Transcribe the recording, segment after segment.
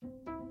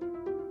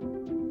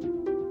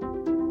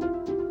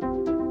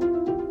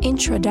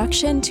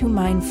Introduction to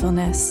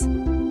Mindfulness.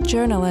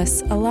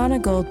 Journalist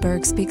Elana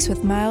Goldberg speaks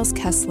with Miles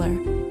Kessler,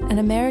 an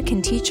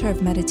American teacher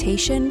of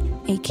meditation,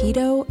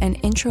 Aikido, and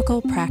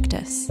Integral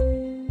Practice.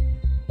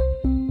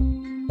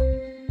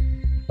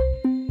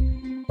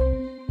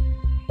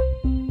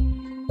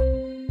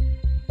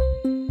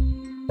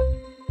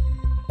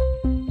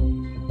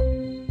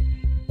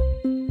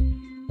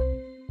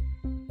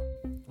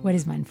 What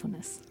is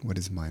mindfulness? What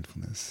is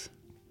mindfulness?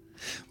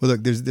 Well,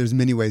 look, there's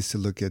many ways to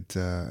look at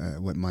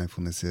what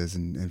mindfulness is,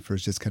 and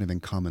first, just kind of in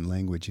common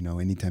language,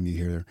 anytime you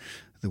hear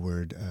the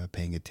word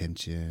paying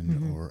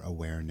attention or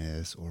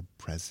awareness or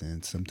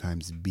presence,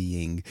 sometimes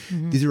being,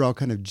 these are all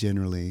kind of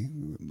generally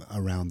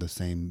around the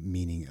same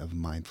meaning of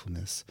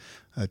mindfulness.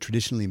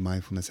 Traditionally,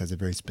 mindfulness has a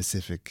very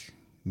specific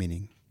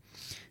meaning.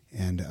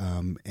 And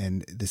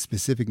the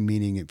specific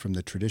meaning from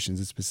the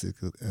traditions,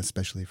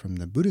 especially from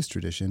the Buddhist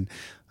tradition,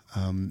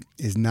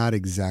 is not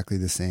exactly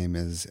the same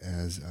as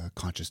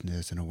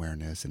consciousness and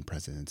awareness and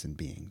presence and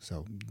being.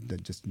 So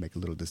just to make a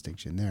little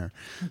distinction there.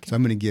 Okay. So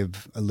I'm going to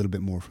give a little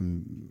bit more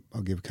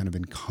I'll give kind of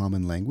in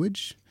common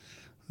language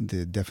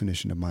the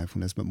definition of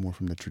mindfulness, but more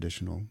from the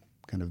traditional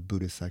kind of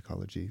Buddhist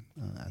psychology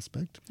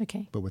aspect.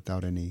 Okay. But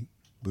without any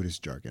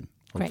Buddhist jargon,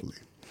 hopefully.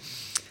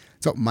 Great.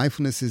 So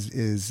mindfulness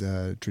is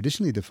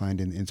traditionally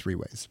defined in three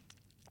ways.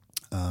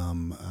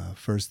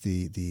 First,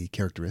 the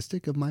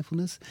characteristic of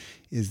mindfulness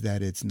is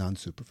that it's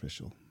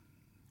non-superficial.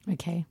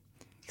 Okay,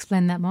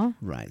 explain that more.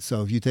 Right.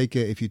 So if you take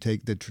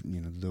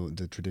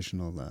the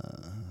traditional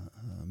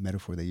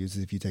metaphor they use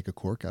is if you take a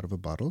cork out of a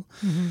bottle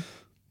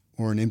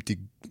or an empty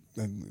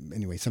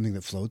something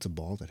that floats, a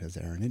ball that has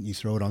air in it, and you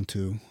throw it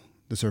onto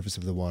the surface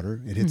of the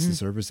water, it hits the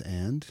surface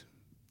and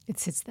it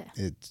sits there.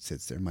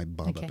 It might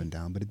bob up and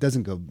down, but it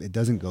doesn't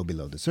go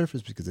below the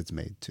surface because it's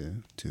made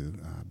to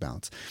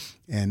bounce.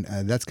 And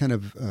that's kind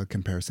of a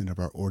comparison of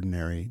our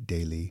ordinary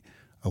daily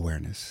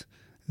awareness.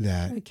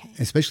 That,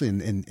 especially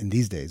in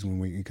these days when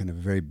we're kind of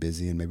very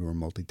busy and maybe we're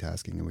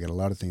multitasking and we got a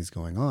lot of things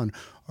going on,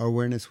 our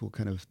awareness will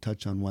kind of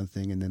touch on one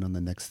thing and then on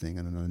the next thing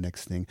and then on the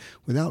next thing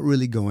without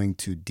really going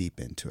too deep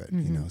into it.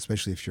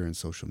 Especially if you're in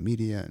social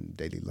media and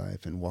daily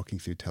life and walking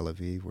through Tel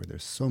Aviv where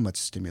there's so much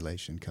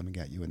stimulation coming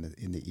at you in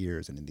the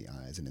ears and in the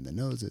eyes and in the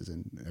noses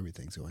and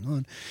everything's going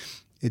on.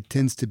 It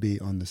tends to be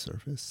on the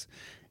surface.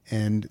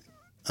 And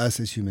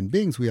us as human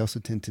beings, we also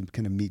tend to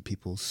kind of meet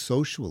people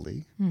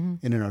socially. And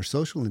in our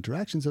social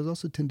interactions, those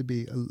also tend to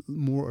be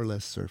more or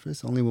less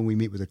surface. Only when we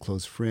meet with a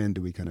close friend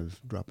do we kind of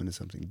drop into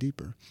something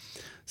deeper.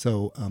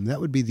 So that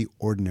would be the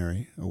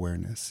ordinary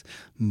awareness.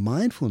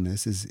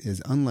 Mindfulness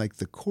is unlike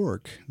the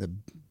cork that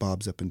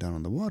bobs up and down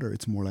on the water.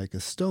 It's more like a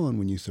stone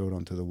when you throw it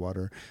onto the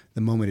water.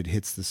 The moment it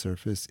hits the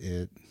surface,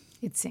 it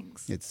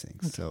sinks. It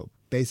sinks. Okay. So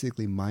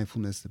basically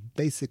mindfulness, the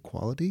basic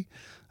quality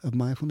of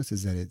mindfulness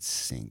is that it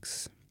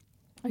sinks.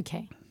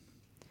 Okay.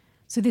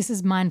 So this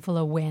is mindful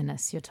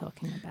awareness you're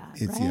talking about,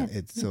 right? Yeah,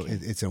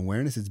 it's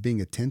awareness. It's being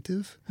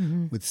attentive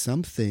with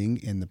something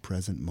in the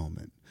present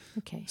moment.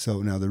 Okay.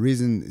 So now the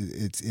reason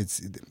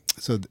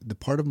the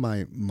part of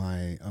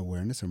my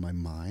awareness or my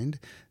mind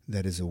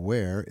that is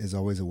aware is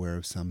always aware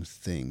of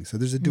something. So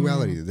there's a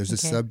duality. There's a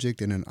subject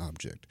and an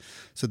object.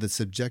 So the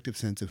subjective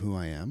sense of who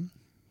I am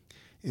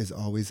is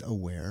always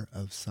aware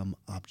of some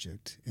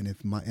object. And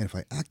if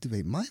I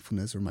activate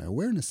mindfulness or my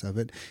awareness of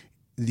it,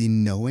 the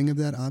knowing of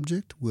that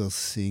object will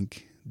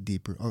sink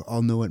deeper.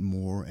 I'll know it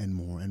more and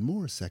more and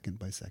more, second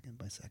by second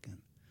by second.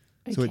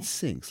 Okay. So it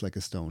sinks like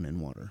a stone in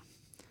water.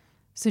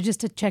 So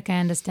just to check I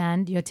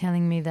understand, you're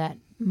telling me that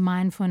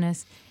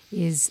mindfulness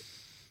is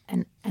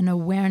an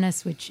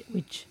awareness which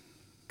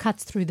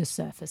cuts through the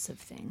surface of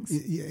things.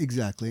 Yeah,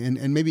 exactly.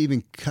 And maybe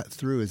even cut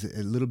through is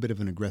a little bit of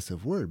an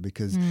aggressive word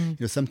because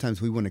sometimes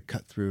we want to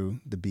cut through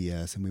the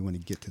BS and we want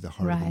to get to the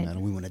heart of the matter.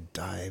 We want to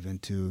dive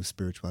into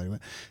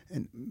spirituality.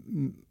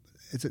 And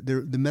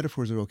the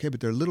metaphors are okay,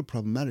 but they're a little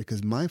problematic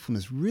because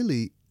mindfulness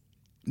really,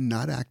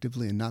 not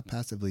actively and not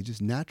passively,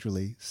 just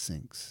naturally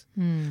sinks.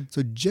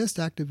 So just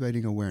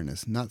activating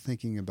awareness, not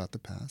thinking about the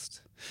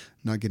past,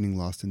 not getting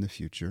lost in the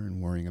future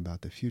and worrying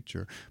about the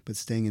future, but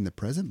staying in the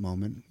present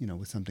moment,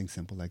 with something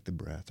simple like the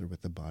breath or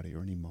with the body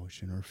or an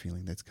emotion or a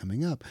feeling that's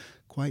coming up,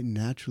 quite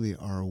naturally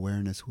our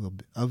awareness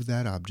of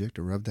that object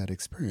or of that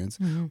experience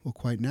will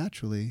quite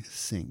naturally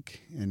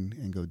sink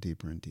and go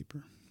deeper and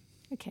deeper.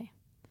 Okay.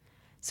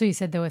 So you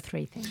said there were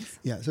three things.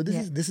 Yeah. So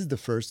this is the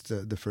first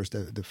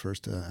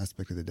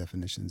aspect of the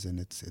definitions, and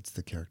it's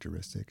the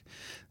characteristic.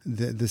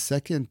 The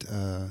second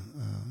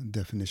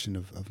definition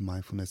of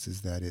mindfulness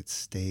is that it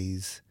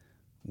stays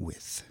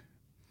with.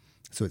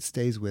 So it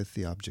stays with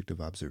the object of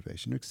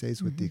observation. It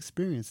stays with the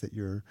experience that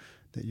you're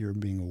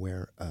being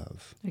aware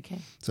of. Okay.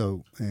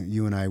 So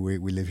you and I, we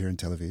live here in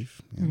Tel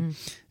Aviv, and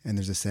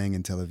there's a saying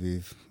in Tel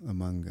Aviv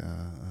among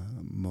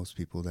most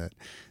people that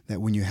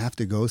when you have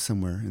to go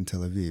somewhere in Tel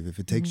Aviv, if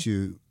it takes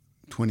you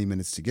 20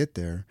 minutes to get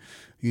there,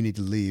 you need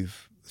to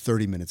leave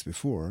 30 minutes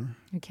before.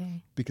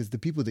 Okay. Because the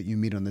people that you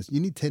meet on this, you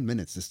need 10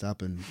 minutes to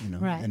stop and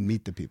and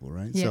meet the people,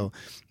 right? Yeah. So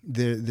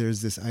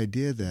there's this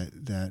idea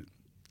that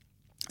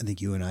I think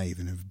you and I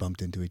even have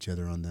bumped into each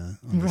other on the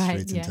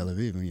streets in Tel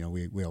Aviv, and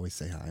we always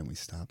say hi and we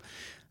stop.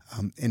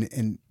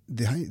 And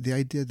the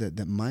idea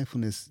that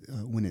mindfulness,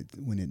 when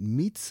it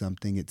meets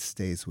something, it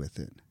stays with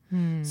it.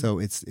 So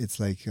it's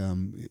like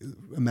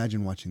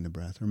imagine watching the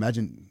breath, or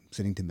imagine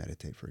sitting to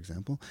meditate, for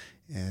example,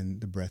 and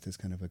the breath is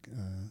kind of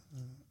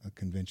a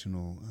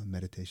conventional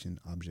meditation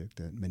object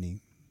that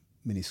many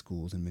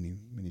schools and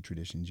many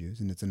traditions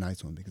use, and it's a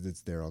nice one because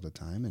it's there all the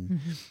time,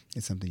 and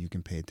it's something you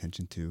can pay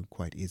attention to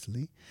quite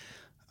easily,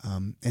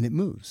 and it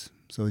moves.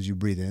 So as you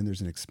breathe in,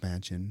 there's an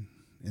expansion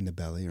in the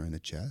belly or in the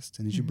chest,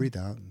 and as you breathe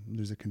out,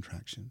 there's a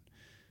contraction.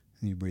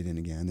 And you breathe in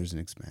again, there's an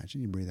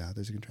expansion. You breathe out,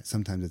 there's a contraction.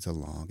 Sometimes it's a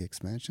long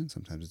expansion,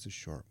 sometimes it's a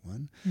short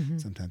one.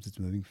 Sometimes it's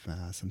moving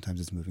fast, sometimes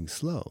it's moving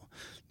slow.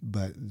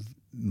 But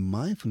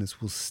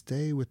mindfulness will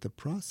stay with the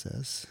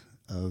process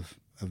of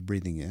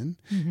breathing in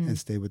and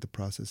stay with the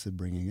process of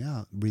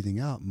breathing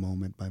out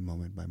moment by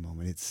moment by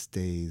moment. It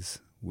stays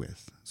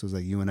with. So it's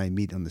like you and I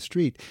meet on the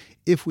street.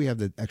 If we have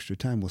the extra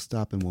time, we'll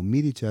stop and we'll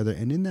meet each other.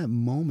 And in that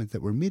moment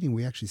that we're meeting,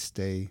 we actually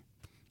stay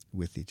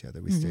with each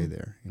other. We stay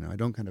there. I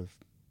don't kind of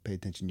pay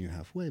attention to you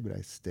halfway, but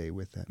I stay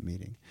with that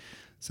meeting.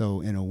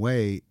 So in a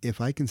way, if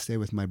I can stay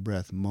with my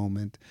breath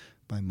moment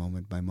by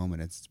moment by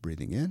moment as it's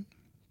breathing in,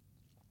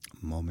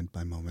 moment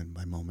by moment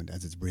by moment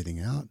as it's breathing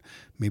out,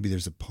 maybe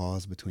there's a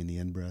pause between the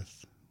in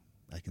breath.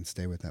 I can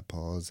stay with that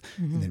pause,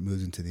 and then it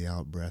moves into the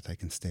out breath. I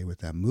can stay with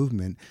that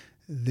movement.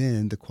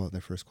 Then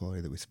the first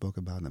quality that we spoke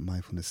about, that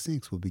mindfulness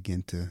sinks, will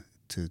begin to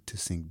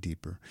sink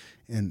deeper.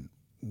 And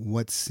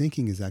what's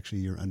sinking is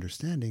actually your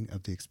understanding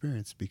of the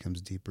experience becomes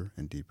deeper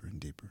and deeper and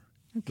deeper.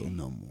 Okay. You'll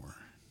know more.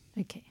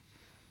 Okay.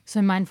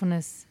 So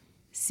mindfulness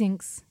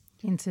sinks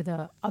into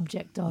the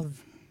object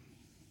of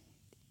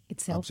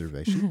itself.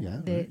 Observation,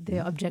 yeah. The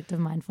object of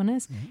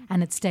mindfulness,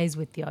 and it stays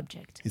with the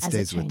object as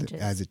it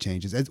changes. As it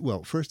changes.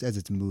 First as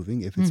it's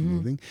moving, if it's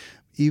moving.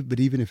 But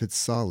even if it's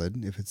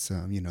solid, if it's,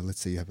 let's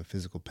say you have a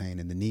physical pain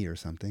in the knee or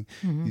something,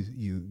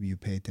 you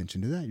pay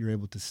attention to that, you're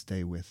able to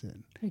stay with it.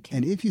 Okay.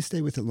 And if you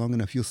stay with it long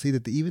enough, you'll see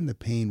that even the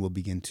pain will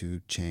begin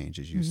to change,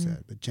 as you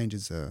said. But change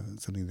is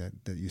something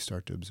that you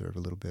start to observe a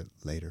little bit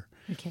later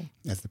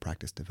as the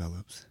practice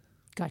develops.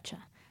 Gotcha.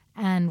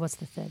 And what's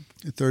the third?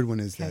 The third one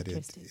is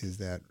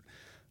that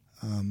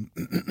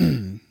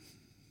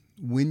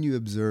when you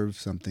observe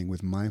something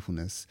with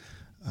mindfulness,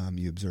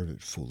 you observe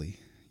it fully.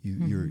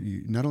 You're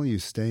not only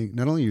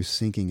you're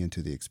sinking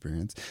into the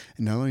experience,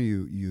 and not only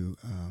you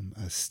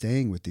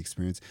staying with the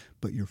experience,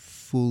 but you're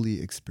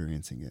fully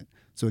experiencing it.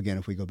 So again,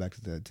 if we go back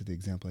to the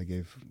example I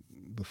gave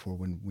before,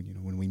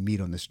 when we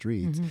meet on the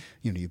street,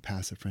 you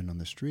pass a friend on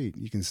the street,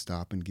 you can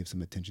stop and give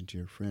some attention to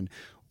your friend,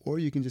 or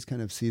you can just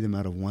kind of see them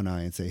out of one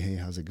eye and say, "Hey,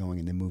 how's it going?"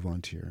 and then move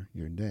on to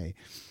your day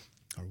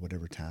or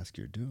whatever task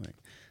you're doing.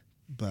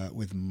 But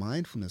with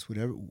mindfulness,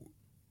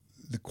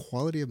 the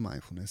quality of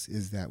mindfulness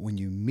is that when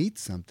you meet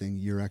something,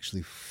 you're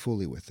actually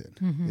fully with it.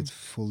 It's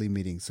fully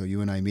meeting. So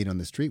you and I meet on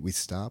the street, we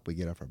stop, we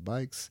get off our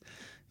bikes,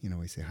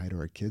 we say hi to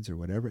our kids or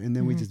whatever, and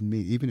then we just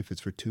meet. Even if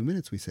it's for 2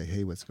 minutes, we say,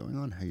 "Hey, what's going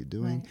on? How you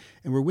doing?" Right.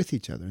 And we're with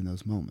each other in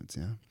those moments,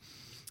 yeah.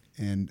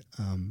 And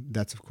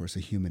that's, of course, a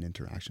human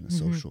interaction, a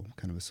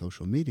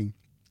social meeting.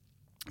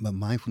 But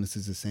mindfulness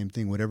is the same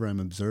thing. Whatever I'm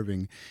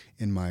observing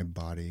in my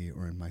body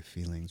or in my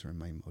feelings or in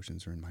my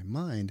emotions or in my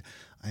mind,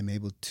 I'm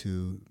able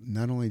to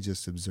not only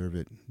just observe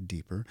it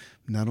deeper,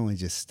 not only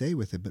just stay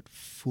with it, but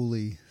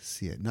fully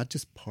see it. Not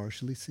just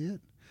partially see it,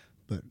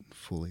 but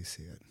fully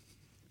see it.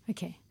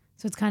 Okay.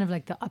 So it's kind of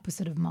like the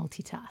opposite of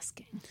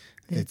multitasking.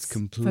 It's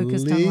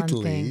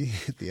completely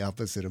the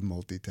opposite of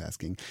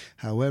multitasking.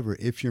 However,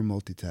 if you're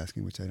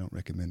multitasking, which I don't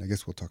recommend, I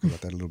guess we'll talk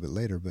about that a little bit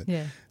later, but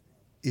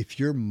if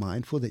you're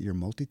mindful that you're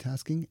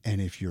multitasking,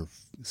 and if you're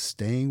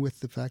staying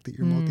with the fact that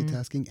you're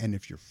multitasking, and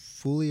if you're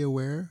fully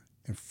aware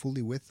and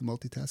fully with the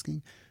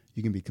multitasking,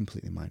 you can be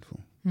completely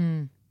mindful.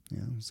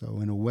 Yeah. So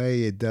in a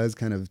way, it does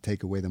kind of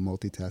take away the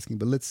multitasking.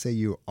 But let's say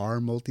you are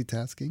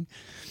multitasking,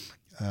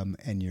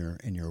 and you're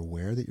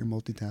aware that you're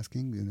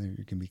multitasking, then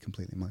you can be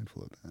completely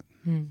mindful of that.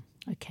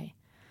 Okay.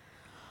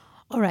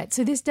 All right.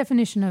 So this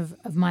definition of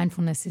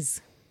mindfulness is,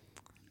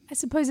 I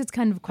suppose it's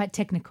kind of quite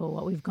technical,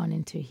 what we've gone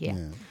into here.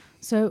 Yeah.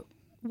 So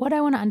what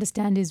I want to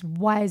understand is,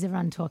 why is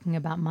everyone talking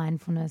about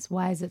mindfulness?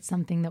 Why is it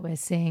something that we're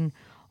seeing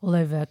all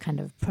over kind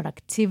of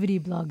productivity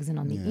blogs and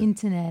on the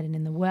internet and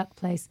in the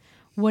workplace?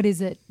 What is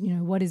it,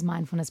 what is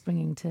mindfulness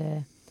bringing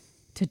to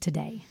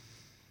today?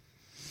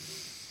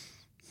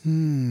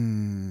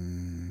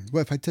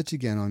 Well, if I touch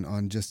again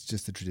on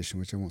just the tradition,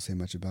 which I won't say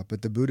much about,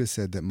 but the Buddha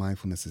said that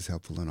mindfulness is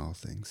helpful in all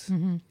things.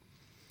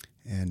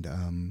 And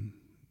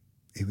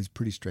it was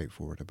pretty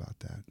straightforward about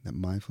that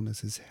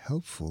mindfulness is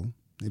helpful.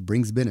 It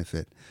brings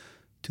benefit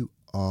to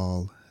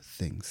all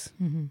things,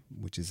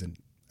 which is an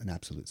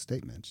absolute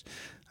statement,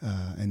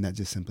 and that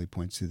just simply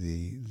points to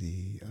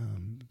the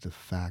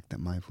fact that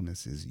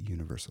mindfulness is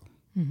universal.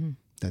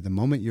 That the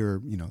moment you're,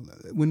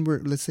 when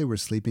let's say we're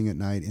sleeping at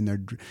night,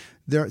 and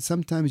there are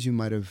sometimes you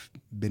might have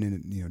been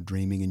in,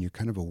 dreaming, and you're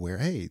kind of aware,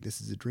 hey, this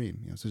is a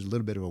dream. So there's a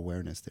little bit of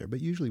awareness there, but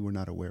usually we're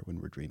not aware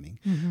when we're dreaming.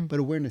 But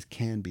awareness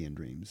can be in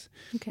dreams.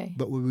 Okay.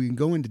 But when we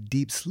go into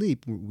deep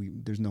sleep,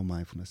 there's no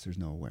mindfulness, there's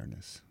no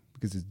awareness,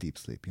 because it's deep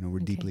sleep. We're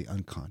deeply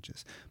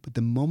unconscious. But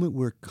the moment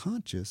we're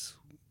conscious,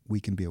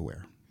 we can be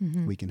aware.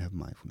 We can have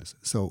mindfulness.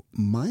 So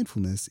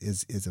mindfulness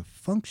is a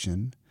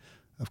function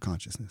of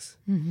consciousness.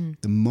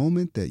 The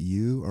moment that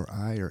you or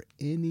I or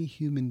any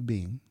human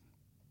being,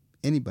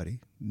 anybody,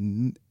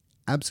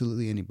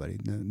 absolutely anybody,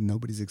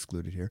 nobody's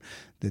excluded here,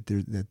 that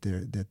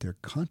they're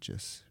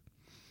conscious,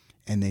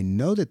 and they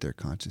know that they're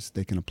conscious,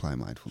 they can apply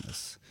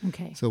mindfulness.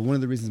 Okay. So one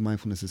of the reasons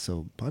mindfulness is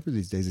so popular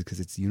these days is because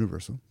it's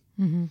universal,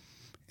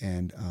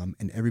 and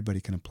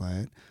everybody can apply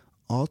it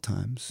all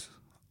times,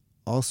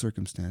 all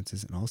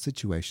circumstances, and all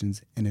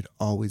situations, and it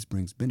always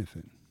brings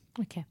benefit.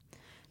 Okay.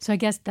 So I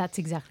guess that's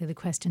exactly the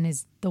question,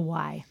 is the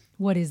why.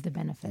 What is the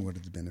benefit? What are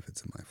the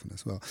benefits of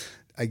mindfulness? Well,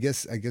 I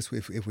guess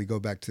if we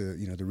go back to,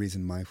 the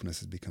reason mindfulness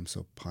has become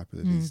so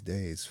popular these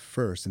days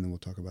first, and then we'll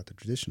talk about the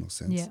traditional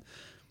sense. Yeah.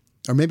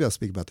 Or maybe I'll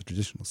speak about the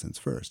traditional sense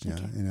first.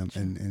 Okay.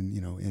 And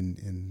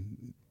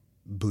in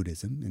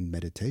Buddhism, in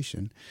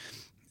meditation,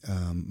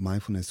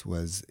 mindfulness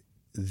was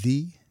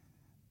the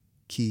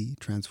key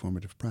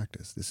transformative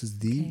practice. This is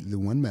the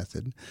one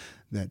method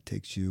that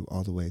takes you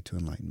all the way to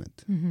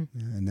enlightenment,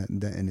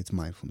 and it's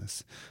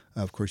mindfulness.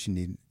 Of course, you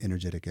need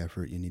energetic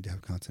effort. You need to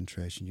have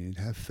concentration. You need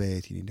to have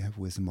faith. You need to have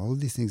wisdom. All of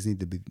these things need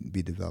to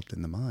be developed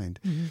in the mind,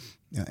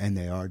 and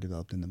they are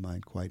developed in the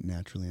mind quite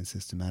naturally and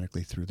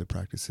systematically through the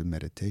practice of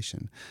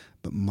meditation.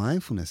 But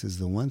mindfulness is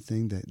the one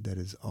thing that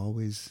is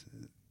always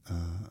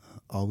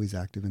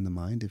active in the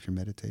mind if you're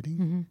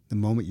meditating. The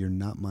moment you're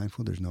not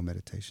mindful, there's no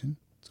meditation.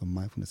 So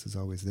mindfulness is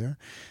always there.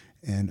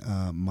 And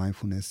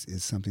mindfulness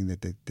is something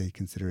that they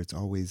consider it's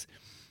always,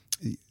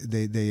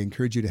 they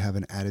encourage you to have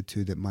an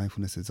attitude that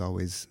mindfulness is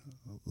always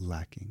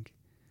lacking.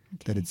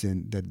 Okay.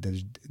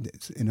 That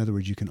in other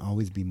words, you can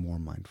always be more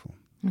mindful.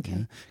 Okay.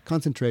 Yeah?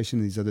 Concentration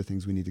and these other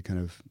things, we need to kind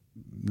of,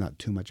 not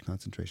too much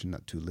concentration,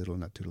 not too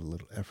little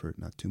effort,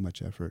 not too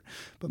much effort.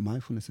 But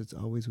mindfulness, it's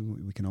always,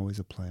 we can always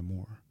apply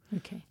more.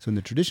 Okay. So in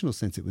the traditional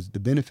sense, the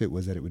benefit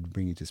was that it would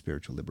bring you to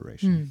spiritual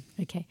liberation.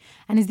 Okay.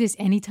 And is this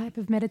any type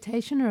of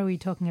meditation, or are we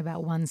talking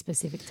about one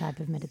specific type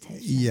of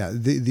meditation? Yeah,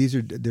 these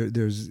are,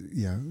 there's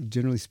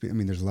generally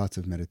speaking, there's lots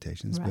of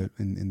meditations, right.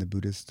 But in the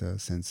Buddhist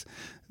sense,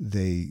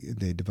 they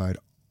divide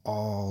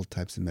all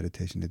types of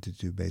meditation into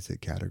two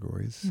basic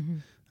categories.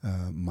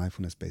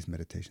 Mindfulness-based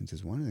meditations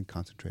is one, and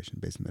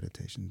concentration-based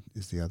meditation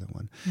is the other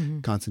one.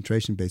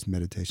 Concentration-based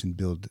meditation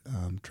build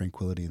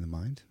tranquility in the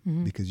mind,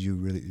 because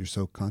you're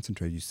so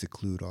concentrated, you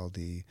seclude all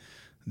the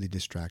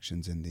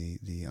distractions and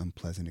the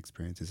unpleasant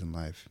experiences in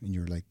life, and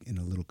you're like in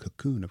a little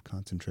cocoon of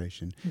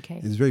concentration.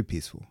 Okay. It's very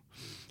peaceful.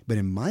 But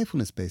in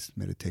mindfulness-based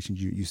meditation,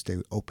 you stay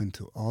open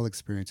to all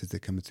experiences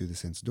that come through the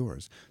sense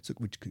doors,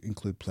 which could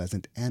include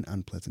pleasant and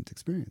unpleasant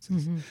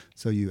experiences.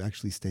 So you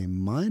actually stay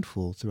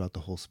mindful throughout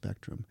the whole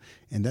spectrum.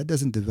 And that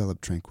doesn't develop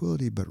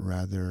tranquility, but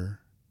rather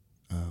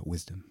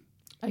wisdom.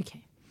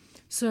 Okay.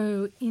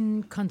 So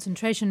in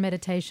concentration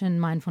meditation,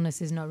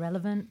 mindfulness is not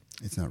relevant?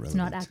 It's not relevant. It's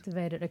not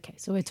activated? Okay.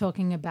 So we're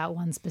talking about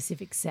one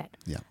specific set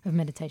of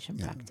meditation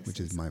practices. Which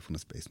is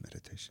mindfulness-based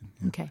meditation.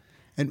 Yeah. Okay.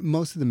 And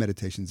most of the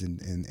meditations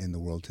in the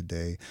world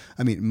today,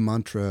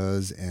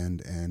 mantras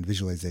and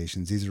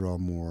visualizations, these are all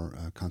more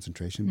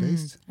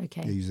concentration-based.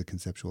 Okay. They use a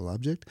conceptual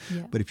object.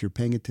 Yeah. But if you're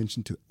paying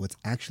attention to what's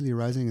actually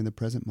arising in the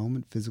present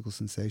moment, physical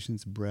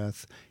sensations,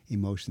 breath,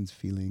 emotions,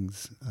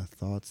 feelings,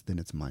 thoughts, then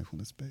it's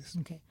mindfulness-based.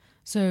 Okay.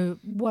 So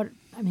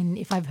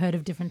if I've heard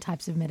of different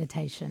types of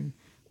meditation,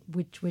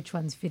 which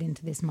ones fit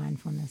into this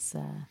mindfulness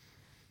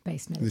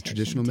based meditation? The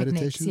traditional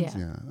techniques? meditations?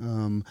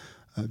 Yeah.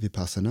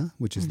 Vipassana,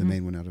 which is the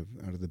main one out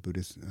of the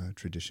Buddhist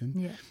tradition.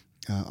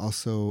 Yeah.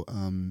 Also,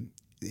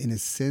 in a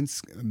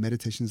sense,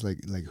 meditations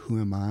like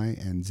Who Am I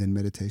and Zen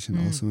meditation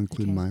also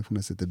include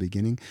mindfulness at the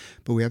beginning.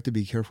 But we have to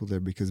be careful there,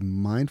 because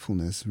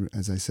mindfulness,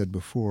 as I said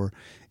before,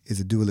 is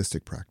a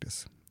dualistic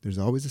practice. There's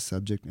always a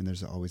subject and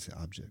there's always an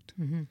object.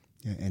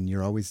 Yeah, and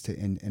you're always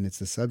and it's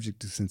the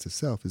subject, the sense of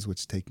self, is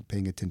what's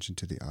paying attention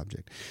to the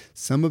object.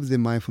 Some of the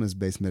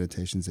mindfulness-based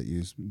meditations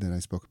that I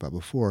spoke about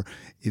before,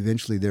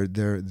 eventually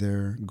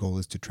their goal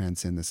is to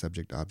transcend the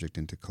subject-object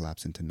and to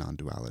collapse into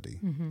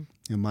non-duality.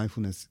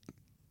 Mindfulness,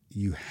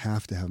 you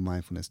have to have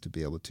mindfulness to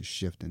be able to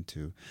shift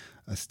into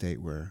a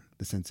state where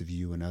the sense of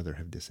you and other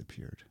have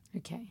disappeared.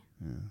 Okay.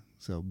 Yeah.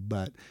 So,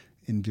 but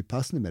in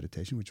Vipassana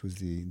meditation, which was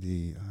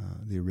the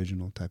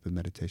original type of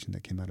meditation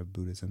that came out of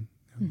Buddhism,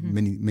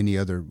 many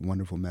other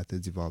wonderful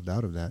methods evolved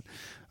out of that,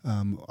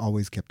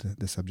 always kept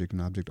the subject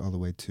and object all the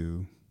way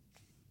to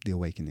the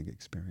awakening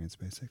experience,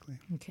 basically.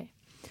 Okay.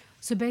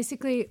 So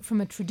basically,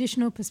 from a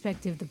traditional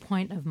perspective, the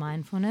point of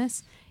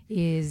mindfulness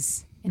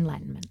is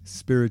enlightenment.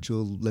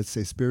 Let's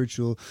say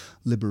spiritual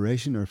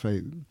liberation, or if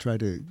I try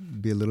to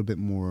be a little bit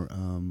more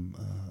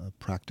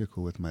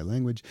practical with my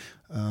language,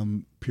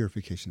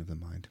 purification of the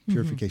mind.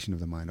 Purification of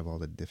the mind of all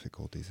the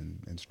difficulties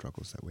and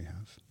struggles that we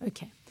have.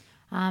 Okay.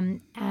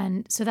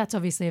 And so that's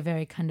obviously a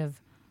very kind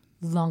of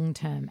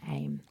long-term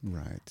aim.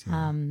 Right.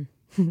 Yeah.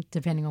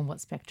 Depending on what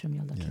spectrum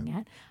you're looking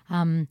at.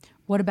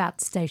 What about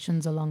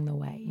stations along the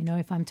way? You know,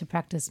 if I'm to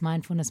practice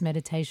mindfulness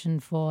meditation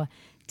for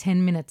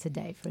 10 minutes a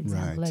day, for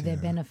example, are there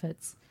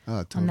benefits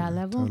on that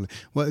level? Totally.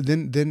 Well,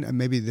 then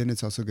maybe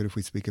it's also good if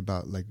we speak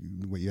about, like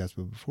what you asked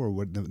about before,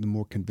 what the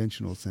more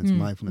conventional sense.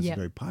 Mindfulness is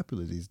very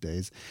popular these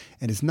days,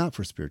 and it's not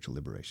for spiritual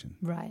liberation.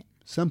 Right.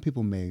 Some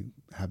people may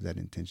have that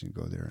intention,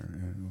 go there,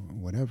 or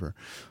whatever.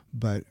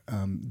 But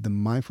the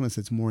mindfulness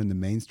that's more in the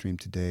mainstream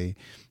today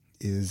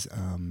is...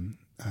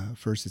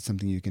 first, it's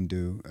something you can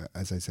do,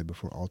 as I said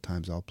before, all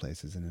times, all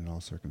places, and in all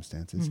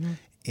circumstances.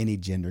 Any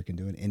gender can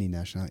do it, any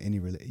nationality,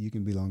 you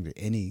can belong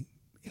to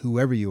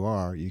whoever you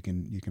are. You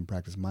can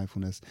practice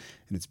mindfulness,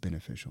 and it's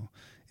beneficial.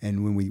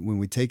 And when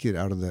we take it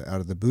out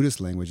of the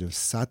Buddhist language of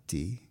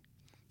sati,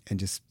 and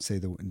just say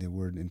the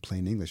word in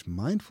plain English,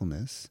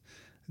 mindfulness,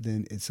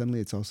 then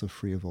it's also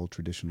free of all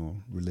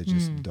traditional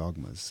religious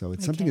dogmas. So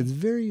it's something that's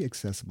very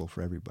accessible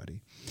for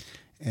everybody.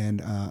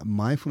 And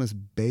mindfulness,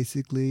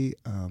 basically,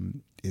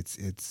 it's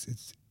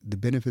the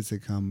benefits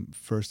that come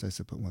first, I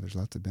suppose. Well, there's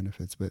lots of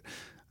benefits, but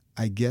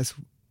I guess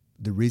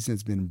the reason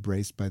it's been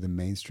embraced by the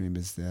mainstream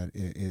is that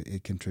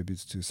it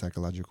contributes to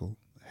psychological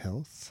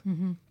health.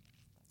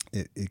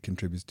 It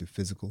contributes to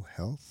physical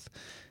health,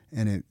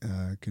 and it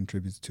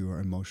contributes to our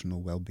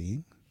emotional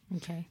well-being.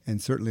 Okay.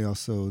 And certainly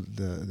also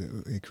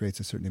it creates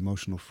a certain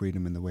emotional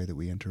freedom in the way that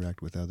we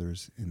interact with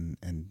others in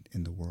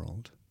the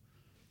world.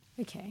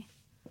 Okay.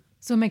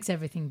 So it makes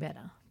everything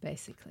better,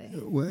 basically.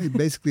 Well,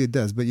 basically it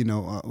does. But,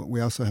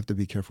 we also have to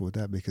be careful with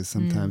that, because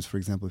sometimes, for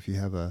example, if you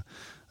have a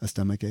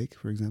stomach ache,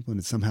 for example, and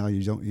it's somehow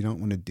you don't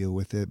want to deal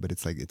with it, but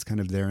it's like it's kind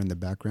of there in the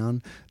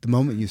background. The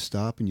moment you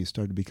stop and you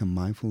start to become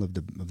mindful of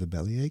the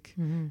bellyache,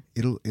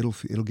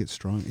 it'll get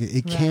strong.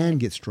 It can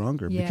get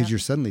stronger because you're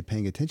suddenly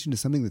paying attention to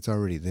something that's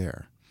already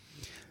there.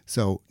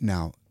 So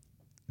now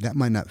that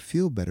might not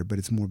feel better, but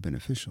it's more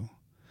beneficial.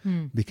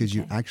 Because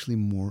you're actually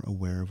more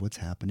aware of what's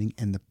happening,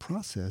 and the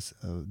process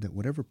of that,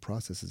 whatever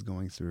process is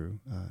going through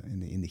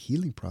in the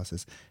healing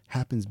process,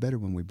 happens better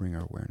when we bring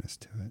our awareness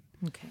to it.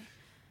 Okay,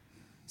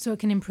 so it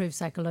can improve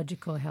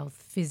psychological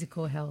health,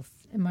 physical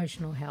health,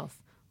 emotional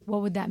health.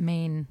 What would that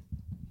mean,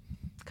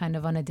 kind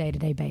of on a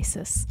day-to-day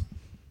basis?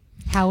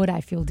 How would I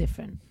feel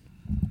different?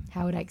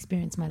 How would I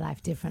experience my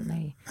life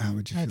differently? How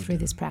would you feel through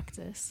this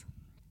practice?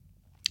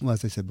 Well,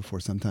 as I said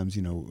before, sometimes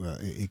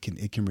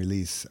it can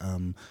release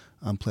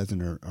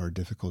unpleasant or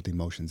difficult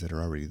emotions that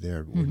are already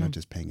there. We're not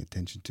just paying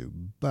attention to,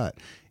 but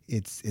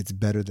it's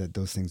better that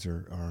those things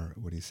are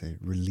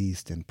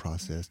released and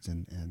processed,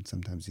 and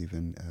sometimes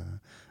even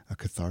a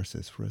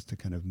catharsis for us to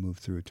kind of move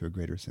through to a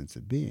greater sense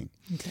of being.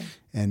 Okay.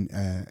 And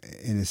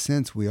in a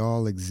sense, we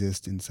all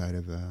exist inside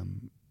of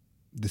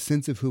the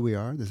sense of who we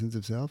are. The sense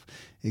of self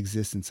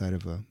exists inside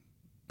of a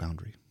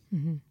boundary.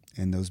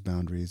 And those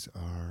boundaries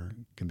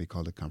can be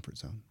called a comfort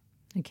zone.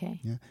 Okay.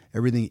 Yeah.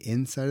 Everything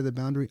inside of the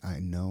boundary, I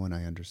know and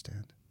I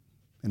understand.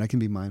 And I can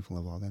be mindful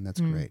of all that, and that's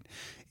great.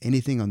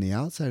 Anything on the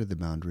outside of the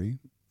boundary,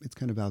 it's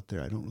kind of out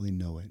there. I don't really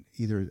know it,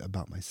 either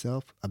about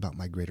myself, about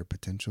my greater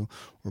potential,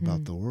 or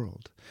about the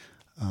world.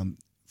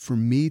 For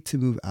me to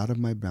move out of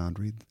my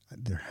boundary,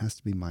 there has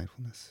to be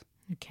mindfulness.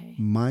 Okay.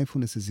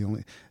 Mindfulness is the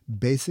only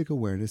basic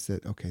awareness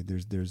that, okay,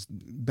 there's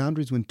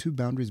boundaries. When two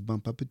boundaries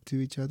bump up to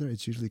each other,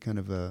 it's usually kind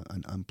of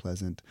an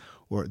unpleasant,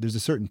 or there's a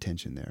certain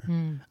tension there.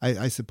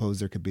 I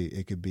suppose it could be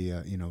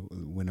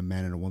when a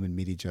man and a woman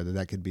meet each other,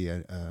 that could be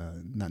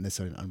not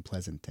necessarily an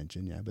unpleasant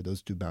tension, but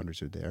those two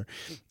boundaries are there,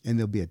 and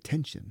there'll be a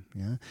tension.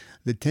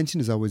 The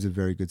tension is always a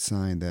very good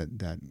sign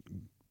that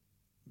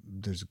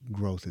there's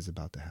growth is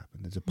about to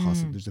happen.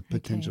 There's a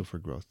potential for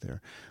growth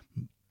there.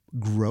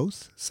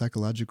 Growth,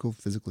 psychological,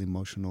 physical,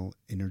 emotional,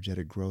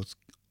 energetic growth,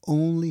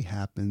 only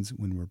happens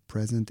when we're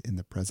present in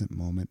the present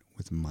moment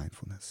with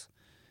mindfulness.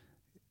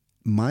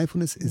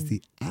 Mindfulness is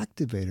the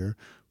activator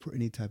for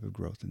any type of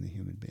growth in the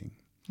human being.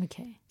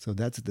 Okay. So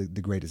that's the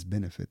greatest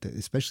benefit,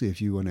 especially if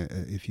you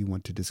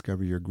want to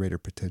discover your greater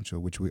potential,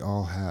 which we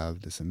all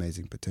have this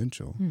amazing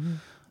potential,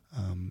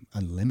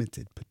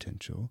 unlimited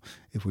potential.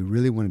 If we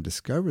really want to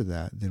discover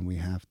that, then we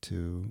have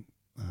to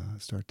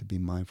start to be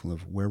mindful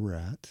of where we're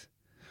at,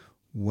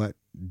 what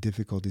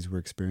difficulties we're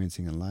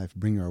experiencing in life,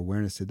 bring our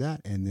awareness to that,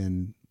 and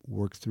then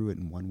work through it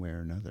in one way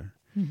or another.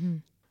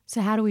 So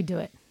how do we do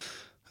it?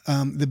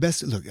 The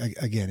best, look,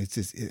 again,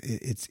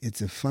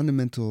 it's a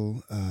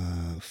fundamental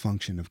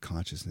function of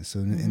consciousness. So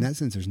in that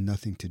sense, there's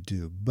nothing to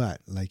do.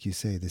 But like you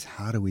say, this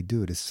how do we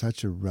do it is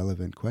such a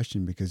relevant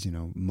question, because,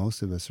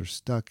 most of us are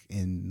stuck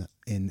in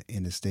in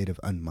a state of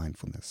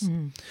unmindfulness.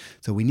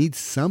 So we need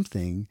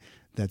something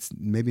that's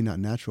maybe not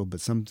natural, but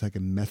some type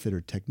of method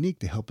or technique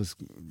to help us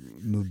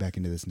move back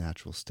into this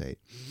natural state.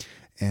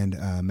 And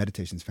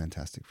meditation is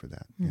fantastic for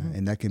that. Yeah?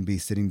 And that can be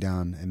sitting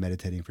down and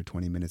meditating for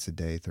 20 minutes a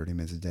day, 30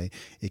 minutes a day.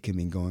 It can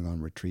mean going on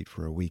retreat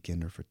for a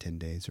weekend or for 10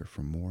 days or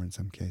for more in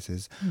some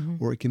cases.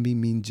 Or it can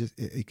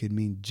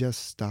mean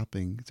just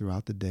stopping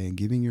throughout the day and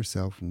giving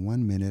yourself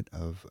 1 minute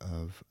of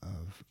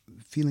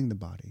feeling the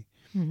body.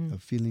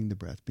 Of feeling the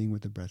breath, being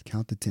with the breath,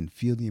 count to 10,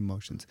 feel the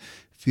emotions,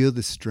 feel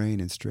the strain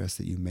and stress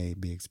that you may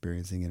be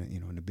experiencing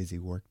in a busy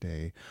work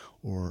day,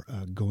 or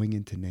going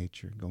into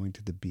nature, going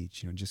to the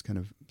beach, just kind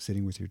of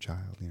sitting with your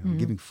child,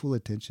 giving full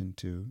attention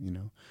to,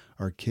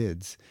 our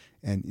kids.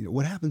 And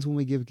what happens when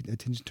we give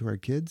attention to our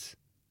kids?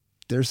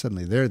 They're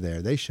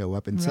there, they show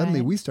up, and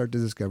suddenly we start to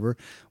discover,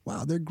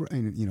 wow, they're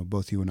growing.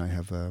 Both you and I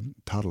have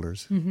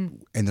toddlers,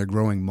 and they're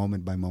growing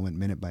moment by moment,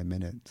 minute by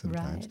minute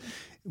sometimes.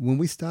 When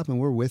we stop and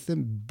we're with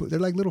them, they're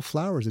like little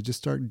flowers that just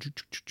start,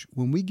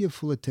 when we give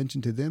full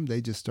attention to them, they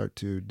just start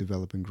to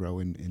develop and grow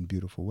in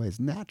beautiful ways,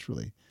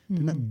 naturally.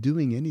 They're not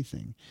doing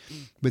anything.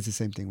 But it's the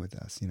same thing with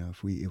us.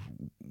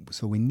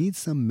 So we need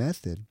some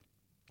method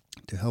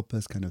to help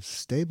us kind of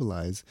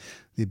stabilize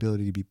the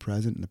ability to be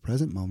present in the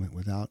present moment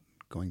without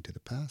going to the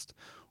past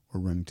or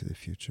running to the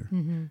future.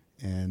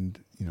 And,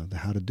 the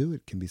how to do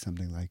it can be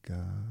something like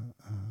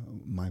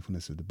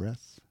mindfulness of the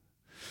breath,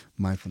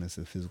 mindfulness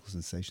of physical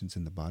sensations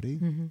in the body,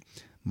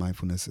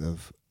 mindfulness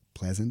of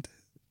pleasant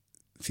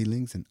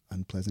feelings and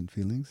unpleasant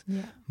feelings,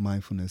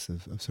 mindfulness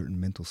of certain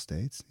mental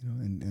states,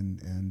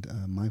 and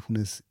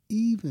mindfulness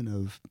even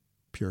of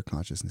pure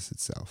consciousness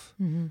itself.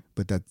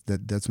 But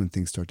that's when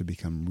things start to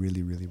become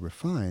really, really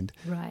refined.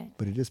 Right.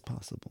 But it is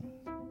possible.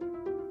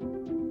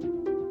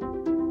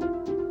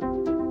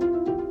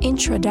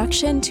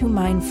 Introduction to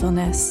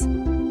Mindfulness.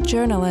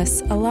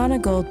 Journalist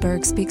Elana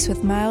Goldberg speaks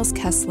with Miles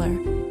Kessler,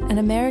 an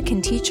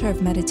American teacher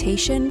of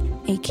meditation,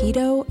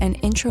 Aikido, and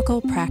Integral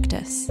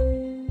Practice.